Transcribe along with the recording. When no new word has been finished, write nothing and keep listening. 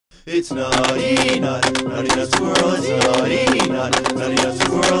It's Nutty Nut. Nutty Nut Squirrel. It's Nutty Nut. Nutty Nut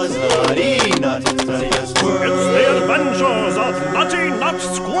Squirrel. It's Nutty Nut. Nutty Nut Squirrel. It's the adventures of Nutty Nut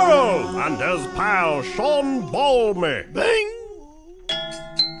Squirrel and his pal Sean Balmy. Bang!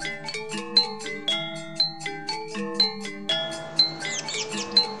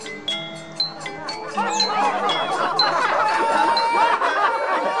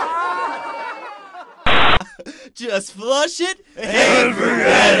 Just flush it and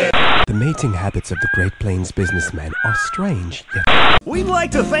forget it. The mating habits of the Great Plains businessmen are strange, yet We'd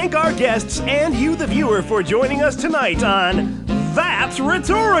like to thank our guests and you, the viewer, for joining us tonight on That's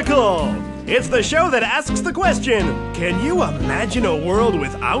Rhetorical. It's the show that asks the question, can you imagine a world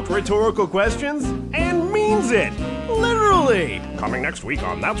without rhetorical questions? And means it, literally. Coming next week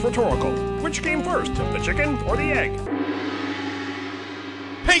on That's Rhetorical. Which came first, the chicken or the egg?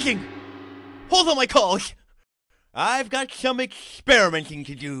 Painting! Hold on my call. I've got some experimenting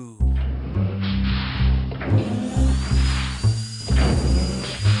to do.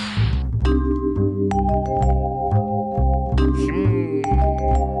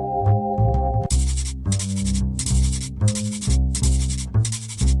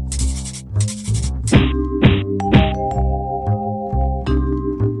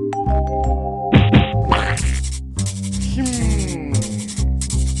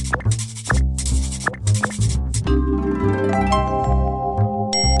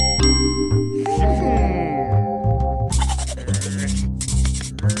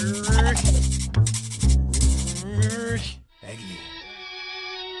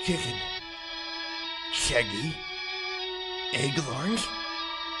 Chicken, shaggy, egglorns,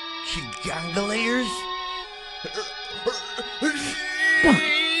 chigangalators.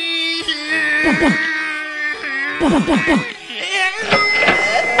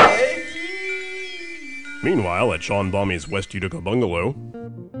 Meanwhile, at Sean Balmy's West Utica bungalow,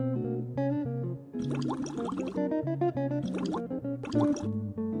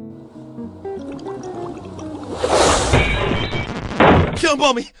 Sean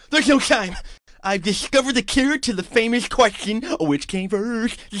Balmy, there's no time. I've discovered the cure to the famous question, which came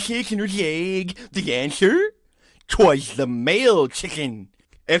first, the chicken or the egg? The answer? 'Twas the male chicken.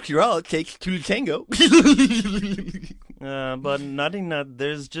 After all, it takes two to tango. But Nutty Nut,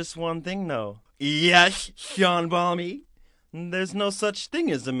 there's just one thing though. Yes, Sean Balmy. There's no such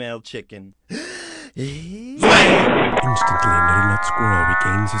thing as a male chicken. instantly Nutty Nut Squirrel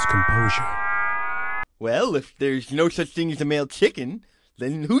regains his composure. Well, if there's no such thing as a male chicken,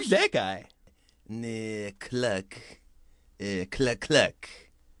 then who's that guy? Cluck. Cluck cluck.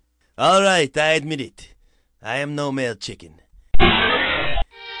 All right, I admit it. I am no male chicken.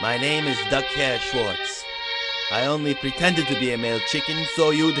 My name is Duckhair Schwartz. I only pretended to be a male chicken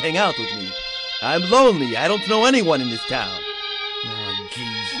so you'd hang out with me. I'm lonely. I don't know anyone in this town. Oh,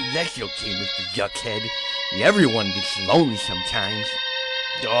 jeez, that's okay, Mr. Duckhead. Everyone gets lonely sometimes.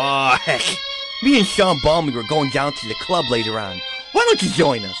 Oh, heck. Me and Sean Balmy were going down to the club later on. Why don't you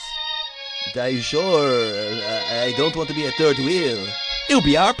join us? Are you sure? I don't want to be a third wheel. It'll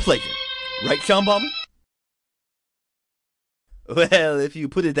be our pleasure. Right, Sean Balmy? Well, if you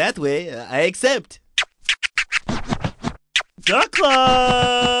put it that way, I accept. Duck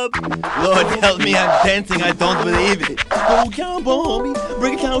Club! Lord help me, I'm dancing, I don't believe it. Go Sean Balmy,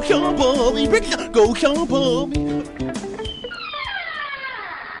 break it down, Sean Balmy, break it down, go Sean Balmy.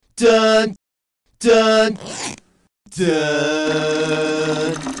 Dun, dun, dun.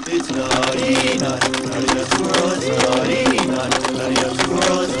 It's Nutty Nut, Nutty Nut Squirrel, it's Nutty